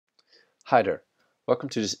Hi there, welcome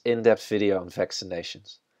to this in-depth video on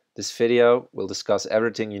vaccinations. This video will discuss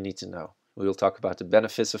everything you need to know. We will talk about the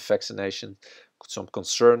benefits of vaccination, some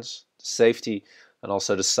concerns, the safety, and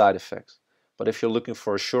also the side effects. But if you're looking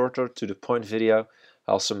for a shorter, to-the-point video,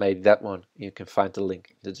 I also made that one. You can find the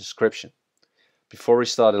link in the description. Before we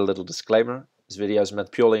start, a little disclaimer. This video is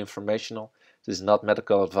meant purely informational. This is not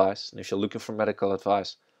medical advice, and if you're looking for medical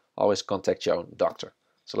advice, always contact your own doctor.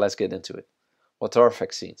 So let's get into it. What are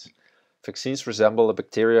vaccines? Vaccines resemble a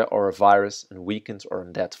bacteria or a virus in weakened or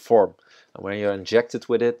in dead form. And when you're injected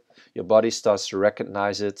with it, your body starts to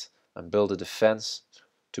recognize it and build a defense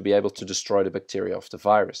to be able to destroy the bacteria of the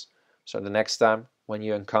virus. So the next time when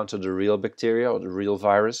you encounter the real bacteria or the real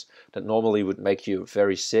virus that normally would make you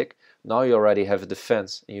very sick, now you already have a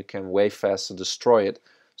defense and you can way faster destroy it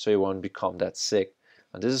so you won't become that sick.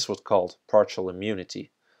 And this is what's called partial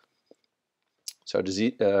immunity. So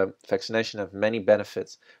vaccination has many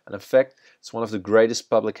benefits, and in fact it's one of the greatest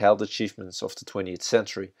public health achievements of the 20th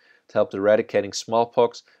century. It helped eradicating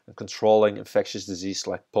smallpox and controlling infectious disease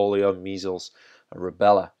like polio, measles and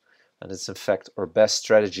rubella. And it's in fact our best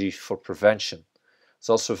strategy for prevention. It's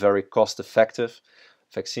also very cost effective.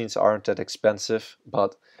 Vaccines aren't that expensive,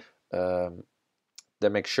 but they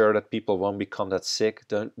make sure that people won't become that sick,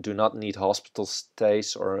 do not need hospital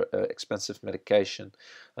stays or expensive medication,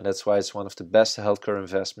 and that's why it's one of the best healthcare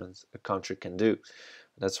investments a country can do.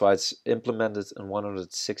 That's why it's implemented in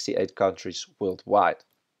 168 countries worldwide.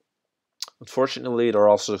 Unfortunately, there are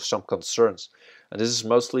also some concerns, and this is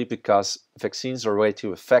mostly because vaccines are way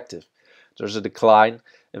too effective. There's a decline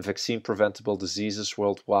in vaccine-preventable diseases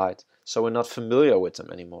worldwide, so we're not familiar with them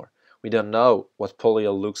anymore. We don't know what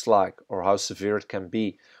polio looks like or how severe it can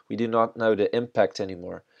be. We do not know the impact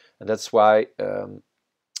anymore. And that's why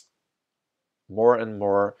more and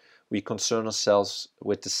more we concern ourselves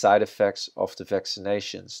with the side effects of the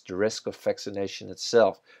vaccinations, the risk of vaccination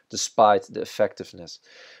itself, despite the effectiveness.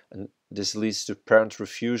 And this leads to parent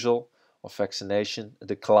refusal of vaccination, a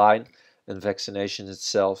decline in vaccination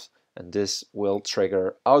itself, and this will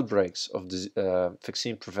trigger outbreaks of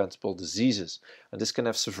vaccine-preventable diseases, and this can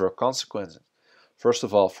have severe consequences. First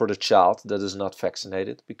of all, for the child that is not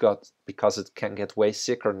vaccinated, because it can get way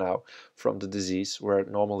sicker now from the disease, where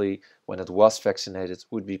normally when it was vaccinated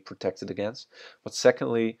would be protected against. But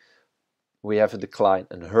secondly, we have a decline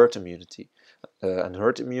in herd immunity. And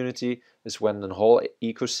herd immunity is when the whole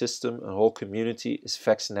ecosystem, a whole community is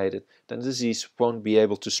vaccinated, then the disease won't be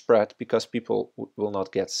able to spread because people will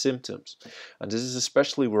not get symptoms. And this is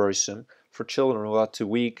especially worrisome for children who are too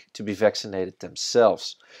weak to be vaccinated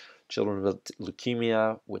themselves. Children with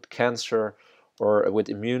leukemia, with cancer, or with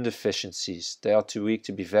immune deficiencies, they are too weak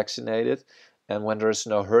to be vaccinated. And when there is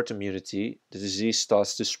no herd immunity, the disease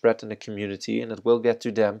starts to spread in the community and it will get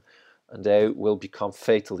to them, and they will become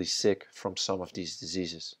fatally sick from some of these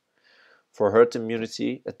diseases. For herd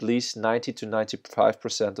immunity, at least 90 to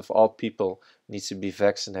 95% of all people need to be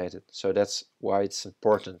vaccinated. So that's why it's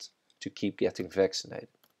important to keep getting vaccinated.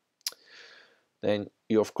 Then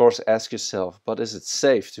you of course ask yourself, but is it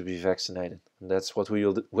safe to be vaccinated? And that's what we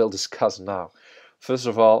will discuss now. First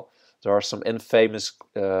of all, there are some infamous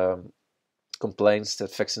complaints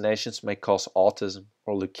that vaccinations may cause autism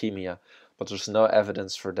or leukemia, but there's no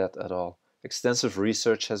evidence for that at all. Extensive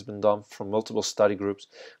research has been done from multiple study groups,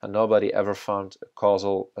 and nobody ever found a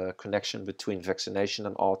causal connection between vaccination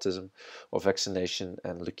and autism, or vaccination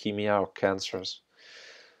and leukemia or cancers.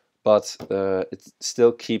 But it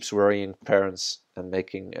still keeps worrying parents and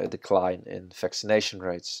making a decline in vaccination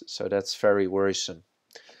rates, so that's very worrisome.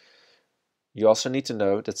 You also need to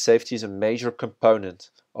know that safety is a major component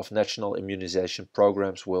of national immunization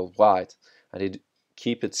programs worldwide, and they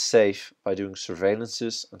keep it safe by doing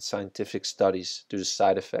surveillances and scientific studies to the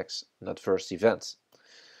side effects and adverse events.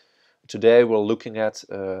 Today we're looking at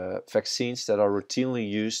vaccines that are routinely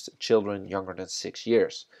used in children younger than 6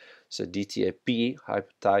 years. So DTaP,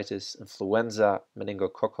 hepatitis, influenza,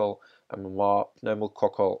 meningococcal, and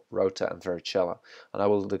pneumococcal, rota and varicella. And I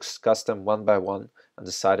will discuss them one by one and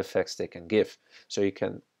the side effects they can give, so you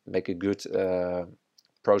can make a good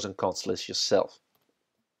pros and cons list yourself.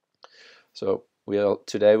 So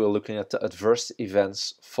today we're looking at the adverse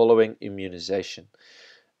events following immunization.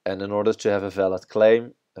 And in order to have a valid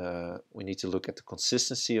claim, we need to look at the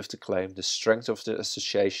consistency of the claim, the strength of the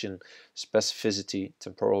association, specificity,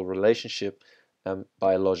 temporal relationship, and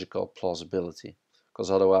biological plausibility, because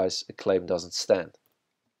otherwise a claim doesn't stand.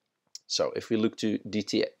 So if we look to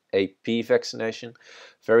DTaP vaccination,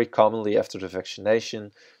 very commonly after the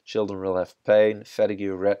vaccination, children will have pain, fatigue,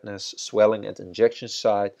 redness, swelling at injection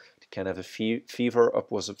site. They can have a fever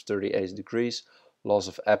upwards of 38 degrees, loss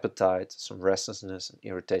of appetite, some restlessness and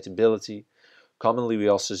irritability. Commonly we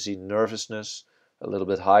also see nervousness, a little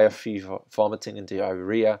bit higher fever, vomiting and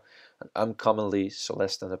diarrhea, and uncommonly, so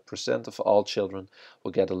less than 1% of all children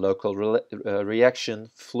will get a local reaction,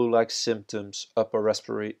 flu-like symptoms, upper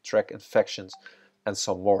respiratory tract infections, and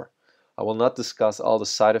some more. I will not discuss all the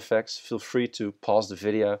side effects. Feel free to pause the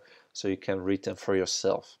video so you can read them for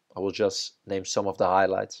yourself. I will just name some of the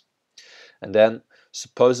highlights. And then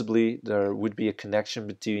supposedly there would be a connection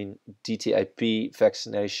between DTaP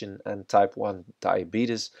vaccination and type 1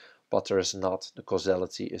 diabetes, but there is not. The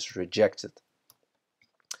causality is rejected.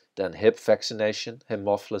 Then Hib vaccination,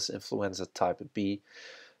 Haemophilus influenza type B,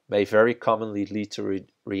 may very commonly lead to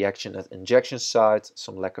reaction at injection site,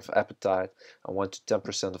 some lack of appetite, and 1 to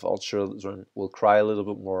 10% of all children will cry a little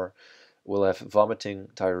bit more, will have vomiting,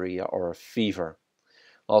 diarrhea, or a fever.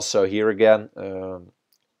 Also here again,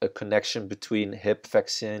 a connection between Hib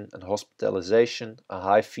vaccine and hospitalization, a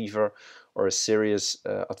high fever, or a serious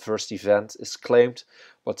adverse event is claimed,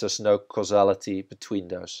 but there's no causality between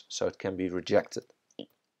those, so it can be rejected.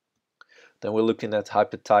 Then we're looking at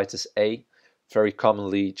hepatitis A. Very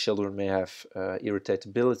commonly, children may have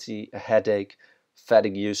irritability, a headache,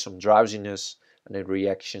 fatigue, some drowsiness, and a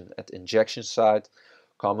reaction at injection site.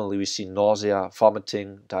 Commonly, we see nausea,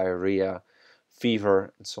 vomiting, diarrhea,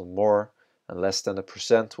 fever, and some more. And less than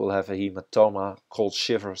 1% will have a hematoma, cold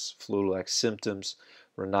shivers, flu-like symptoms,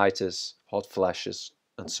 rhinitis, hot flashes,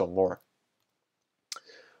 and some more.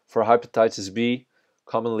 For hepatitis B,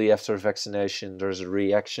 commonly after vaccination, there's a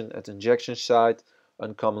reaction at injection site.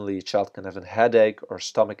 Uncommonly, a child can have a headache or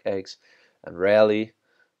stomach aches, and rarely,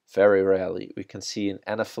 very rarely, we can see an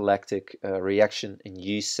anaphylactic reaction in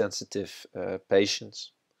yeast-sensitive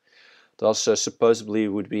patients. There also supposedly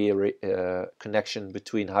would be a connection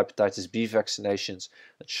between hepatitis B vaccinations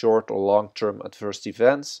and short or long-term adverse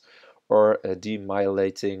events, or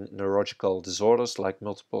demyelinating neurological disorders like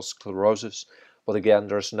multiple sclerosis. But again,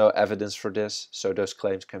 there's no evidence for this, so those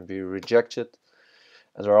claims can be rejected.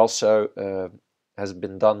 And there also has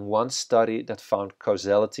been done one study that found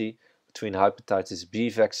causality between hepatitis B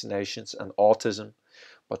vaccinations and autism,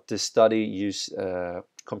 but this study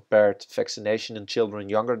compared vaccination in children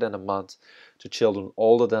younger than a month to children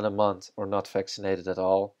older than a month or not vaccinated at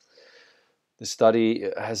all. The study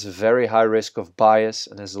has a very high risk of bias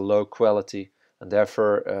and has a low quality, and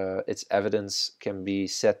therefore its evidence can be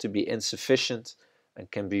said to be insufficient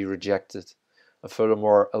and can be rejected. And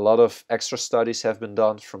furthermore, a lot of extra studies have been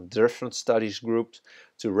done from different studies groups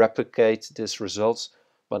to replicate these results,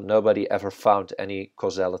 but nobody ever found any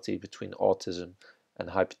causality between autism and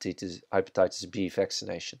hepatitis B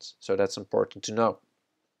vaccinations. So that's important to know.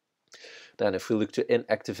 Then if we look to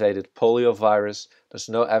inactivated polio virus, there's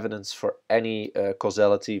no evidence for any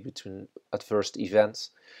causality between adverse events.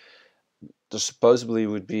 There supposedly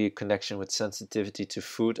would be a connection with sensitivity to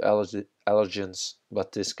food allergens,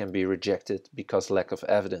 but this can be rejected because lack of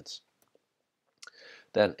evidence.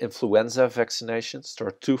 Then influenza vaccinations, there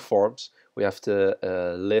are two forms. We have the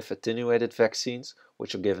live attenuated vaccines,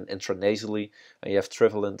 which are given intranasally, and you have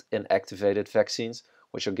trivalent inactivated vaccines,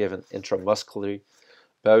 which are given intramuscularly.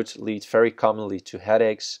 Both lead very commonly to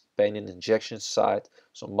headaches, pain in injection site,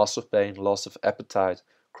 some muscle pain, loss of appetite,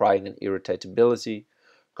 crying and irritability.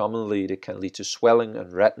 Commonly, they can lead to swelling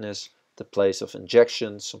and redness at the place of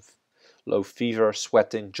injection, some low fever,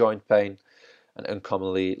 sweating, joint pain, and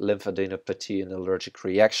uncommonly lymphadenopathy and allergic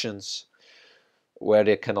reactions, where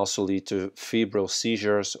they can also lead to febrile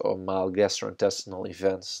seizures or mild gastrointestinal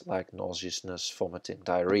events like nauseousness, vomiting,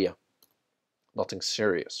 diarrhea. Nothing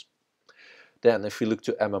serious. Then if we look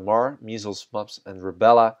to MMR, measles, mumps, and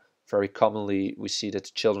rubella, very commonly we see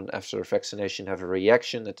that children after vaccination have a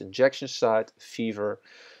reaction at injection site, fever,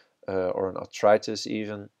 or an arthritis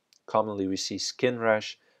even. Commonly we see skin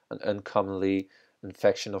rash, and uncommonly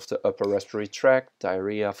infection of the upper respiratory tract,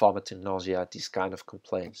 diarrhea, vomiting, nausea, these kind of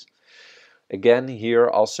complaints. Again, here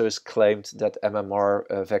also is claimed that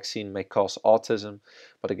MMR vaccine may cause autism,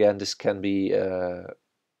 but again this can be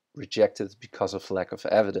rejected because of lack of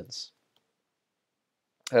evidence.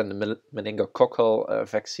 And the meningococcal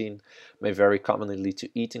vaccine may very commonly lead to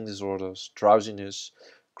eating disorders, drowsiness,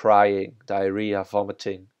 crying, diarrhea,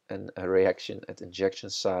 vomiting, and a reaction at injection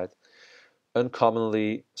site.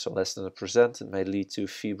 Uncommonly, so less than 1%, it may lead to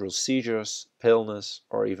febrile seizures, paleness,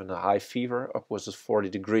 or even a high fever upwards of 40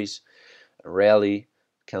 degrees. And rarely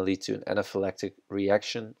can lead to an anaphylactic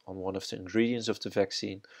reaction on one of the ingredients of the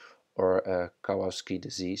vaccine or a Kawasaki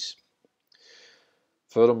disease.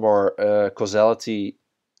 Furthermore, causality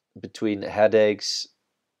between headaches,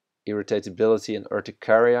 irritability, and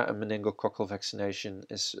urticaria and meningococcal vaccination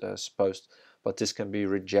is supposed, but this can be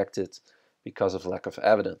rejected because of lack of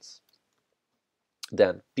evidence.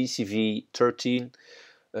 Then PCV13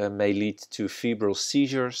 may lead to febrile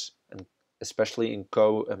seizures, and especially in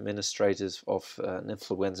co-administrated of an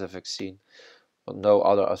influenza vaccine. But no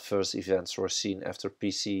other adverse events were seen after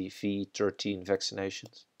PCV13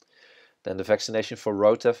 vaccinations. Then the vaccination for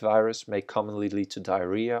rotavirus may commonly lead to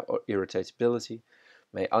diarrhea or irritability,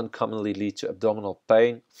 may uncommonly lead to abdominal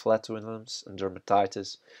pain, flatulence, and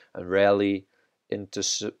dermatitis, and rarely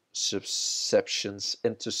interceptions,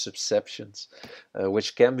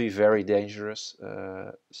 which can be very dangerous,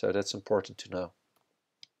 so that's important to know.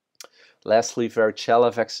 Lastly,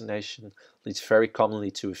 varicella vaccination leads very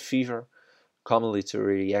commonly to a fever, commonly to a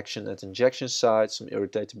reaction at injection site, some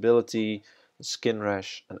irritability, skin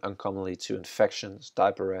rash, and uncommonly to infections,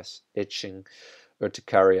 diaper rash, itching,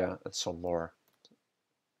 urticaria, and some more.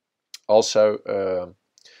 Also,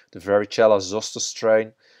 the Varicella zoster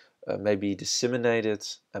strain may be disseminated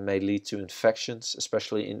and may lead to infections,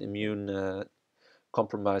 especially in immune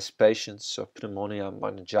compromised patients. So pneumonia,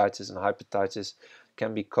 meningitis, and hepatitis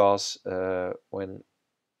can be caused when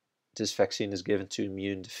this vaccine is given to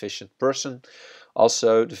immune deficient person.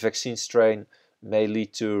 Also, the vaccine strain may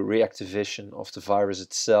lead to reactivation of the virus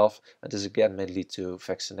itself, and this again may lead to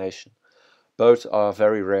vaccination. Both are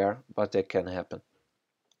very rare, but they can happen.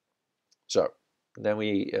 So then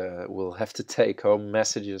we will have to take home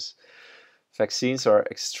messages. Vaccines are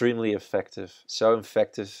extremely effective, so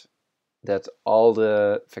effective that all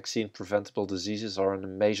the vaccine preventable diseases are in a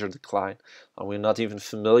major decline, and we're not even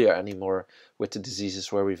familiar anymore with the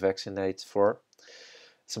diseases where we vaccinate for.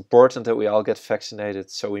 It's important that we all get vaccinated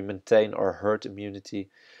so we maintain our herd immunity,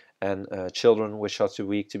 and children which are too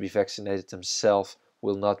weak to be vaccinated themselves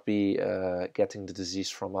will not be getting the disease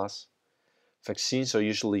from us. Vaccines are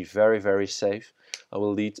usually very, very safe and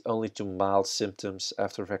will lead only to mild symptoms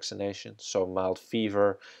after vaccination, so mild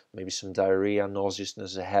fever, maybe some diarrhea,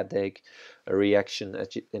 nauseousness, a headache, a reaction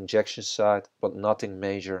at the injection site, but nothing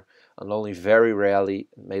major, and only very rarely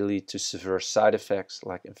may lead to severe side effects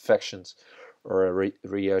like infections or a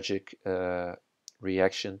reagic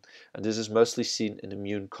reaction, and this is mostly seen in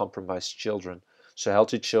immune compromised children, so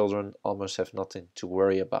healthy children almost have nothing to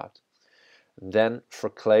worry about. And then for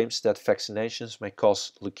claims that vaccinations may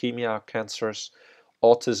cause leukemia, cancers,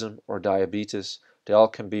 autism, or diabetes, they all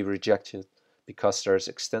can be rejected because there is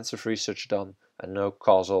extensive research done and no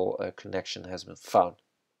causal connection has been found.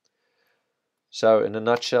 So in a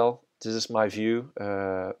nutshell, this is my view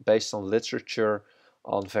based on literature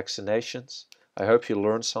on vaccinations. I hope you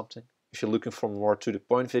learned something. If you're looking for more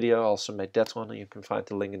to-the-point video, I also made that one, and you can find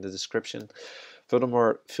the link in the description.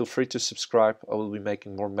 Furthermore, feel free to subscribe. I will be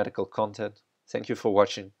making more medical content. Thank you for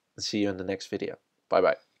watching, and see you in the next video. Bye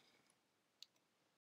bye.